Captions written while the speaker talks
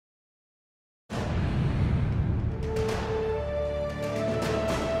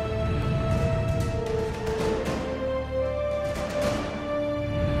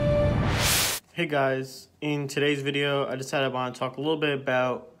Hey guys, in today's video I decided I want to talk a little bit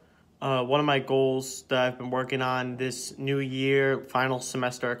about one of my goals that I've been working on this new year, final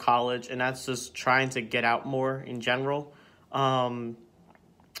semester of college, and that's just trying to get out more in general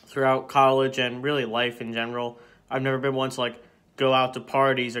throughout college and really life in general. I've never been one to go out to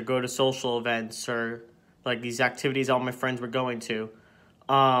parties or go to social events or like these activities all my friends were going to.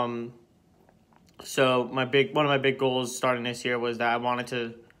 Um, so one of my big goals starting this year was that I wanted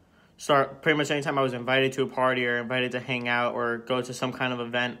to start pretty much anytime I was invited to a party or invited to hang out or go to some kind of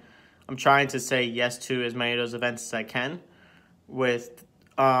event. I'm trying to say yes to as many of those events as I can with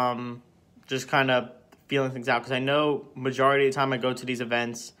just kind of feeling things out, because I know majority of the time I go to these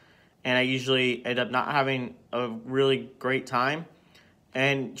events and I usually end up not having a really great time.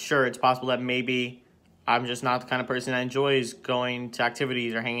 And sure, it's possible that maybe I'm just not the kind of person that enjoys going to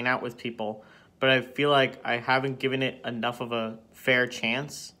activities or hanging out with people, but I feel like I haven't given it enough of a fair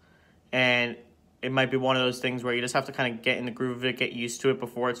chance. And it might be one of those things where you just have to kind of get in the groove of it, get used to it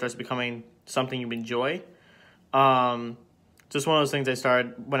before it starts becoming something you enjoy. Just one of those things I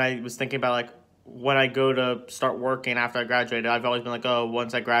started when I was thinking about when I go to start working after I graduated. I've always been like, oh,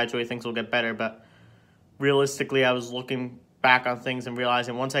 once I graduate, things will get better. But realistically, I was looking back on things and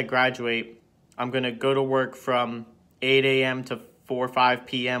realizing once I graduate, I'm going to go to work from 8 a.m. to 4 or 5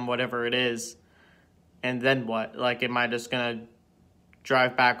 p.m., whatever it is. And then what? Am I just going to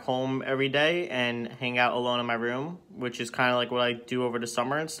drive back home every day and hang out alone in my room, which is kind of like what I do over the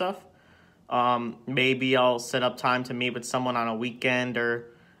summer and stuff? Maybe I'll set up time to meet with someone on a weekend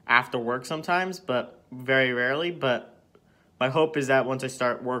or after work sometimes, but very rarely. But my hope is that once I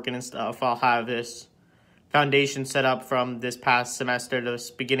start working and stuff, I'll have this foundation set up from this past semester to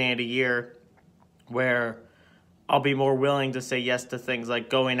this beginning of the year where I'll be more willing to say yes to things like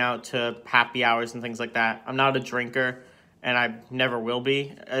going out to happy hours and things like that. I'm not a drinker, and I never will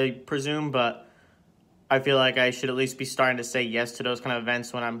be, I presume, but I feel like I should at least be starting to say yes to those kind of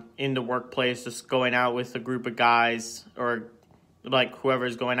events when I'm in the workplace, just going out with a group of guys or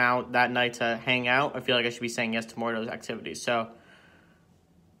whoever's going out that night to hang out. I feel like I should be saying yes to more of those activities. So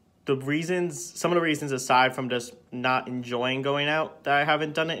some of the reasons aside from just not enjoying going out that I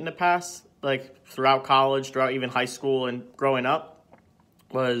haven't done it in the past, throughout college, throughout even high school and growing up,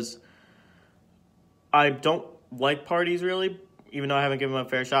 was I don't like parties really, even though I haven't given them a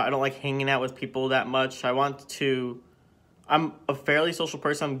fair shot. I don't like hanging out with people that much. I'm a fairly social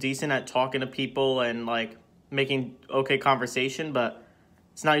person. I'm decent at talking to people and making okay conversation, but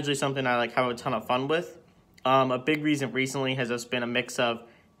it's not usually something I have a ton of fun with. A big reason recently has just been a mix of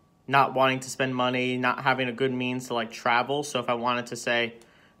not wanting to spend money, not having a good means to travel. So if I wanted to say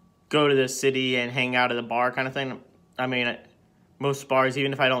go to the city and hang out at a bar kind of thing, I mean, most bars,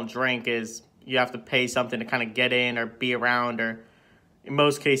 even if I don't drink, you have to pay something to kind of get in or be around, or in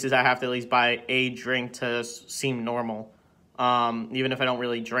most cases I have to at least buy a drink to seem normal, even if I don't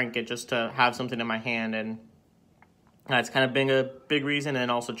really drink it, just to have something in my hand. And that's kind of been a big reason. And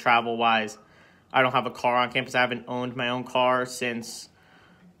also travel wise, I don't have a car on campus. I haven't owned my own car since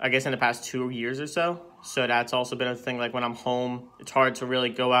I guess in the past 2 years or so. So that's also been a thing. When I'm home, it's hard to really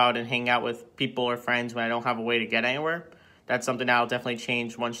go out and hang out with people or friends when I don't have a way to get anywhere. That's something that'll definitely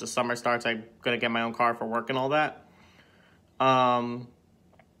change once the summer starts. I'm going to get my own car for work and all that.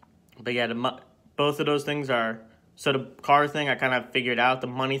 But yeah, both of those things are... So the car thing, I kind of figured out. The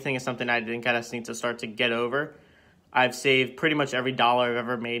money thing is something I think I just need to start to get over. I've saved pretty much every dollar I've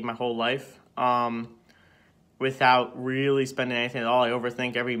ever made my whole life without really spending anything at all. I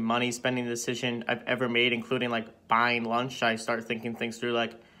overthink every money spending decision I've ever made, including buying lunch. I start thinking things through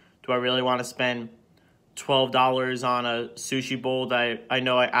do I really want to spend $12 on a sushi bowl that I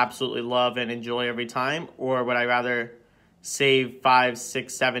know I absolutely love and enjoy every time, or would I rather save $5, $6,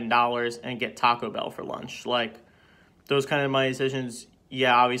 $7 and get Taco Bell for lunch? Those kind of money decisions,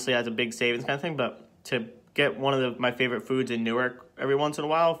 yeah, obviously that's a big savings kind of thing, but to get one of my favorite foods in Newark every once in a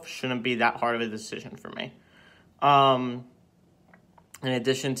while shouldn't be that hard of a decision for me. In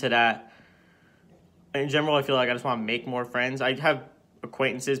addition to that, in general, I feel like I just want to make more friends. I have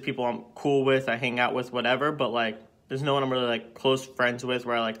acquaintances, people I'm cool with, I hang out with, whatever, but there's no one I'm really close friends with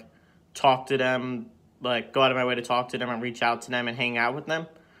where I talk to them, go out of my way to talk to them and reach out to them and hang out with them.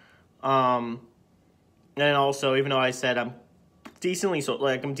 And also, even though I said I'm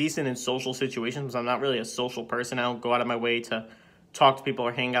I'm decent in social situations, I'm not really a social person. I don't go out of my way to talk to people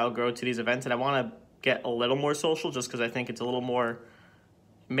or hang out, go to these events, and I want to get a little more social just because I think it's a little more,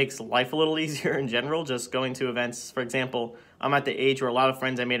 makes life a little easier in general, just going to events. For example, I'm at the age where a lot of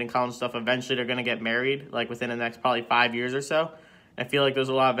friends I made in college and stuff, eventually they're going to get married, within the next probably 5 years or so. I feel like there's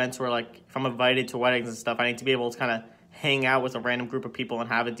a lot of events where, if I'm invited to weddings and stuff, I need to be able to kind of hang out with a random group of people and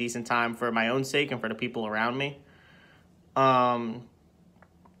have a decent time for my own sake and for the people around me. And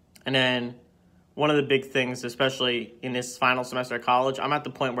then one of the big things, especially in this final semester of college, I'm at the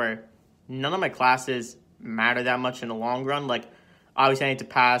point where none of my classes matter that much in the long run. Like, obviously I need to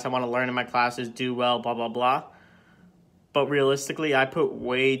pass, I want to learn in my classes, do well, blah, blah, blah. But realistically, I put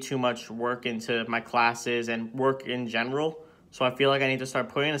way too much work into my classes and work in general. So I feel like I need to start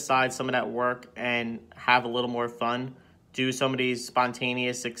putting aside some of that work and have a little more fun, do some of these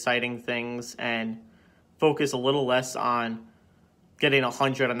spontaneous, exciting things, and focus a little less on getting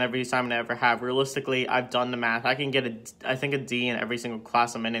 100 on every assignment I ever have. Realistically, I've done the math. I can get, I think, a D in every single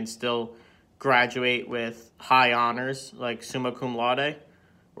class I'm in and still graduate with high honors, like summa cum laude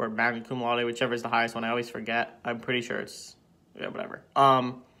or magna cum laude, whichever is the highest one. I always forget. I'm pretty sure it's, yeah, whatever.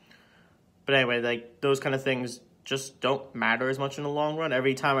 But anyway, like, those kind of things just don't matter as much in the long run.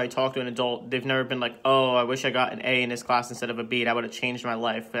 Every time I talk to an adult, they've never been like, oh, I wish I got an A in this class instead of a B. That would have changed my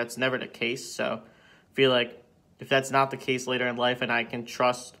life. That's never the case. So I feel like if that's not the case later in life and I can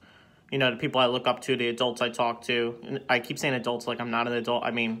trust, you know, the people I look up to, the adults I talk to, and I keep saying adults like I'm not an adult.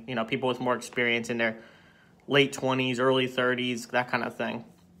 I mean, you know, people with more experience in their late 20s, early 30s, that kind of thing.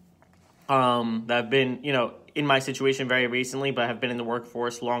 That have been, you know, in my situation very recently, but have been in the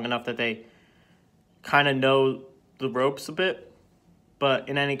workforce long enough that they kind of know the ropes a bit. But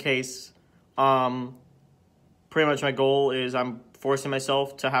in any case, pretty much my goal is I'm forcing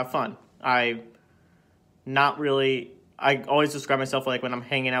myself to have fun. I always describe myself like when I'm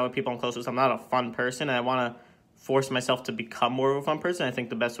hanging out with people I'm close with, I'm not a fun person, and I want to force myself to become more of a fun person. I think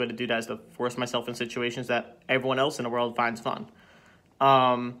the best way to do that is to force myself in situations that everyone else in the world finds fun.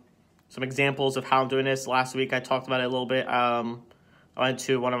 Some examples of how I'm doing this. Last week I talked about it a little bit. I went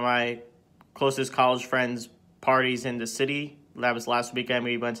to one of my closest college friends' parties in the city. That was last weekend.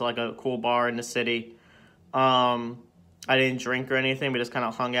 We went to like a cool bar in the city. I didn't drink or anything. We just kind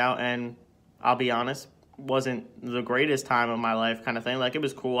of hung out, and I'll be honest, wasn't the greatest time of my life kind of thing. Like, it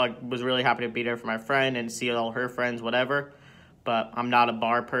was cool. I was really happy to be there for my friend and see all her friends, whatever. But I'm not a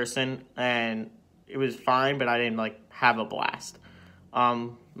bar person, and it was fine, but I didn't like have a blast.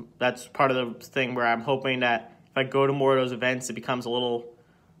 That's part of the thing where I'm hoping that if I go to more of those events, it becomes a little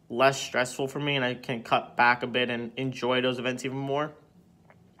less stressful for me and I can cut back a bit and enjoy those events even more.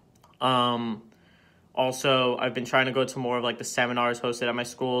 Also, I've been trying to go to more of like the seminars hosted at my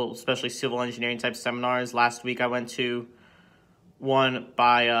school, especially civil engineering type seminars. Last week I went to one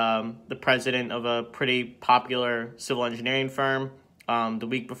by the president of a pretty popular civil engineering firm. The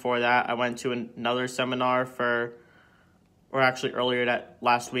week before that, I went to another seminar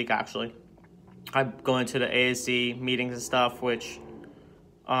last week actually. I'm going to the ASC meetings and stuff, which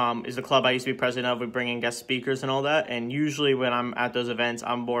is the club I used to be president of. We bring in guest speakers and all that. And usually when I'm at those events,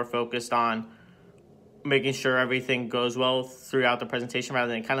 I'm more focused on making sure everything goes well throughout the presentation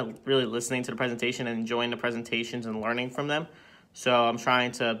rather than kind of really listening to the presentation and enjoying the presentations and learning from them. So I'm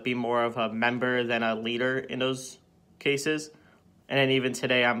trying to be more of a member than a leader in those cases. And then even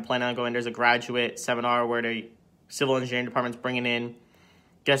today, I'm planning on going. There's a graduate seminar where the civil engineering department's bringing in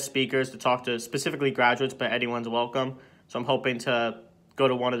guest speakers to talk to specifically graduates, but anyone's welcome. So I'm hoping to go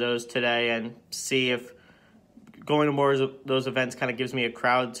to one of those today and see if going to more of those events kind of gives me a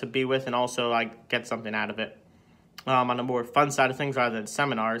crowd to be with and also I get something out of it. On the more fun side of things rather than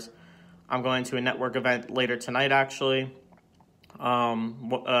seminars, I'm going to a network event later tonight actually.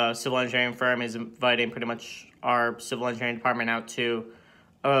 A civil engineering firm is inviting pretty much our civil engineering department out to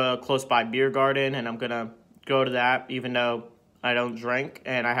a close by beer garden, and I'm going to go to that even though I don't drink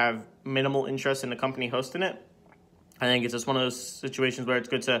and I have minimal interest in the company hosting it. I think it's just one of those situations where it's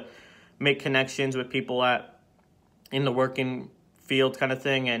good to make connections with people in the working field kind of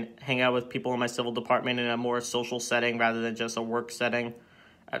thing and hang out with people in my civil department in a more social setting rather than just a work setting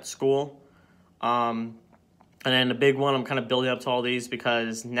at school. And then the big one, I'm kind of building up to all these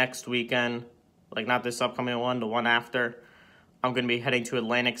because next weekend, like not this upcoming one, the one after, I'm going to be heading to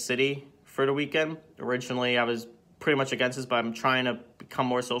Atlantic City for the weekend. Originally, I was pretty much against this, but I'm trying to become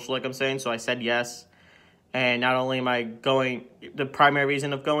more social, like I'm saying, so I said yes. And not only am I going, the primary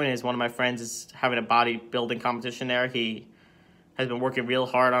reason of going is one of my friends is having a bodybuilding competition there. He has been working real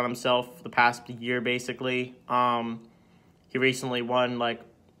hard on himself the past year, basically. He recently won, like,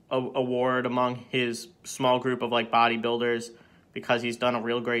 a award among his small group of, like, bodybuilders because he's done a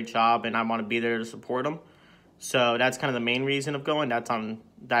real great job, and I want to be there to support him. So that's kind of the main reason of going. That's on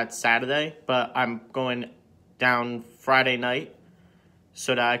that Saturday. But I'm going down Friday night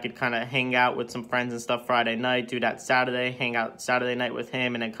so that I could kind of hang out with some friends and stuff Friday night, do that Saturday, hang out Saturday night with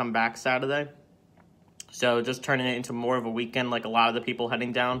him, and then come back Saturday. So just turning it into more of a weekend like a lot of the people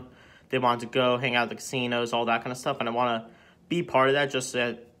heading down they want to go hang out at the casinos, all that kind of stuff. And I want to be part of that just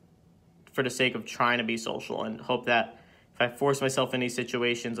for the sake of trying to be social, and hope that if I force myself in these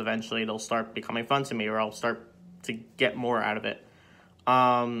situations, eventually it'll start becoming fun to me, or I'll start to get more out of it.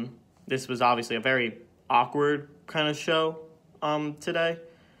 This was obviously a very awkward kind of show today.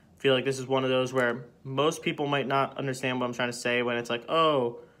 I feel like this is one of those where most people might not understand what I'm trying to say when it's like,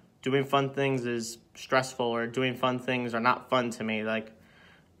 oh, doing fun things is stressful, or doing fun things are not fun to me. Like,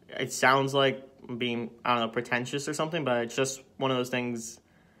 it sounds like I'm being, I don't know, pretentious or something, but it's just one of those things.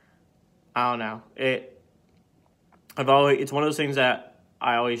 I don't know. It's one of those things that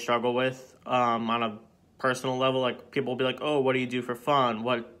I always struggle with on a personal level. Like, people will be like, oh, what do you do for fun?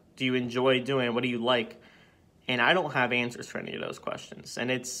 What do you enjoy doing? What do you like? And I don't have answers for any of those questions.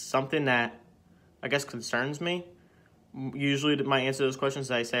 And it's something that I guess concerns me. Usually my answer to those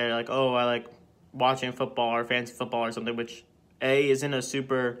questions, I say, like, oh, I like watching football or fantasy football or something, which A, isn't a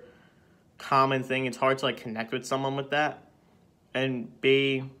super common thing. It's hard to like connect with someone with that. And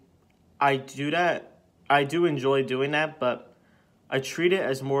B, I do that. I do enjoy doing that, but I treat it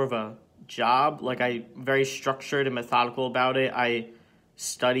as more of a job. Like, I'm very structured and methodical about it. I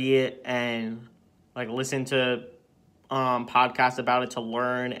study it and like listen to podcasts about it to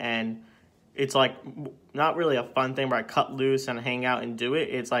learn, and it's like not really a fun thing where I cut loose and hang out and do it.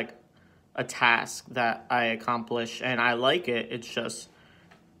 It's like a task that I accomplish, and I like it. It's just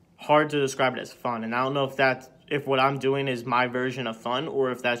hard to describe it as fun, and I don't know if what I'm doing is my version of fun,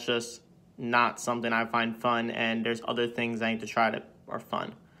 or if that's just not something I find fun, and there's other things I need to try that are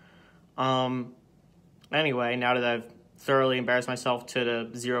fun. Anyway, now that I've thoroughly embarrassed myself to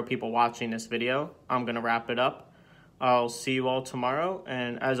the 0 people watching this video, I'm going to wrap it up. I'll see you all tomorrow,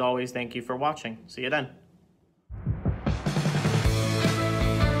 and as always, thank you for watching. See you then.